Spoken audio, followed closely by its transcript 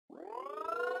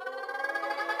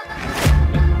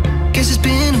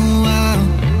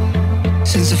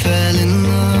since I fell in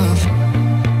love.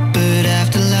 But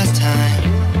after last time,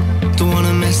 don't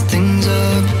wanna mess things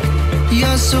up.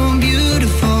 You're so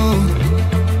beautiful,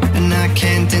 and I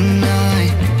can't deny.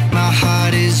 My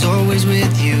heart is always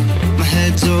with you, my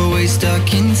head's always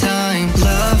stuck in time.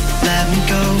 Love, let me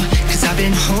go, cause I've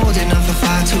been holding on for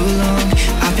far too long.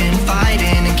 I've been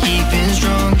fighting and keeping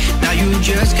strong, now you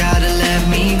just gotta let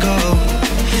me go.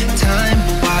 Time,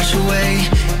 wash away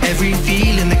every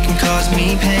feeling that can cause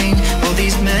me pain. All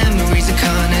these memories I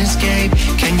can't escape,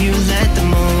 can you let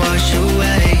them all wash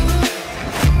away?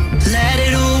 Let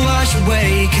it all wash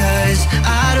away, cause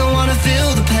I don't wanna feel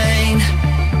the pain.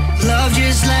 Love,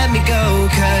 just let me go,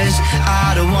 cause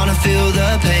I don't wanna feel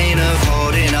the pain of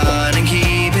holding on and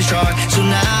keeping strong. So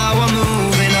now I'm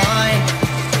moving on.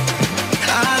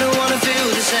 I don't wanna feel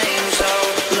the same, so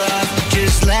love,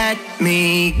 just let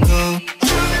me go.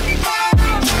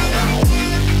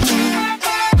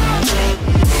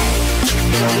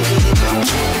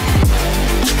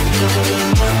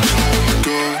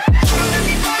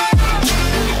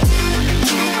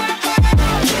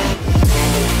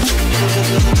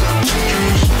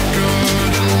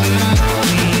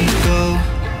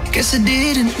 Guess I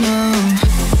didn't know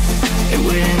it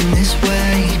would end this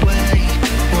way.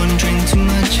 One drink too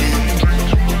much and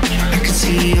I could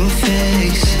see your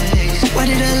face. Why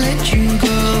did I let you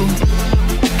go?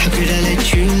 How could I let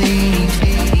you leave?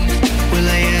 Will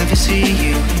I ever see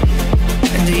you?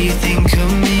 And do you think of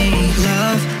me?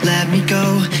 Love, let me go,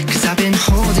 cause I've been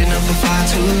holding up for far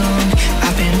too long.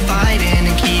 I've been fighting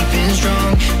and keeping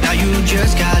strong, now you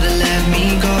just gotta let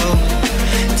me go.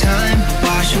 Time,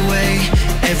 wash away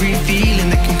every feeling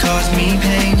that can cause me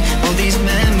pain. All these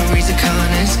memories I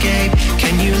can't escape,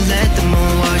 can you let them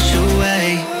all wash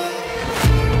away?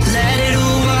 Let it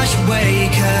all wash away,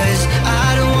 cause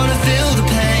I don't wanna feel the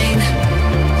pain.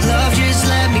 Love, just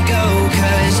let me go,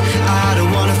 cause I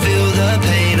don't wanna feel the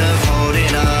pain of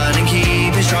holding on and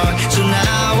keeping strong. So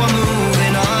now I'm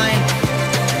moving on.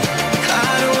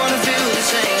 I don't wanna feel the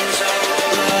same, so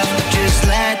love, just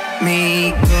let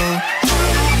me go.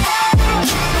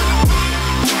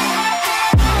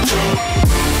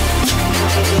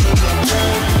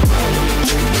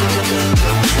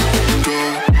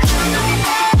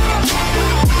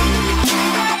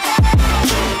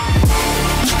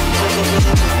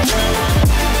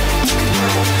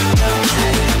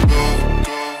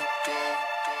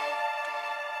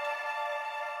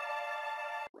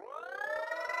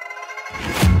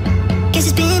 Guess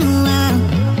it's been a while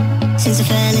since I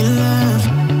fell in love,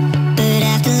 but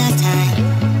after last time,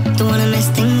 don't wanna mess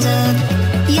things up.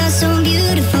 You're so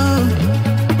beautiful,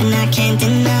 and I can't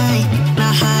deny.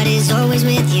 My heart is always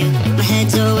with you, my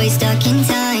head's always stuck in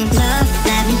time. Love,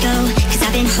 let me go, cause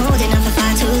I've been holding on for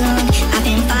far too long. I've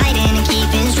been fighting and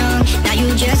keeping strong, now you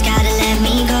just gotta let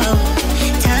me go.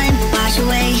 Time, wash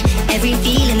away every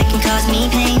feeling that can cause me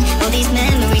pain. All these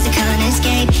memories I can't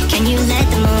escape, can you let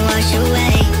them all wash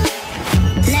away?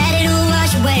 Let it all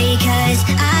wash away, cause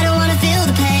I don't wanna feel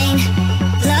the pain.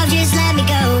 Love, just let me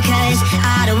go, cause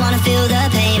I don't wanna feel the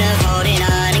pain of holding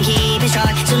on and keeping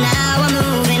strong. So now I'm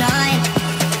moving on.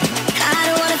 I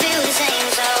don't wanna feel the same,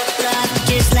 so love,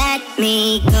 just let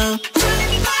me go.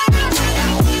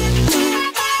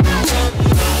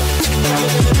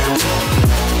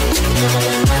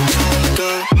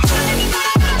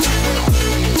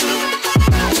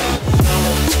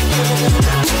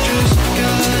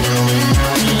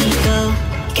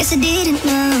 Guess I didn't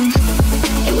know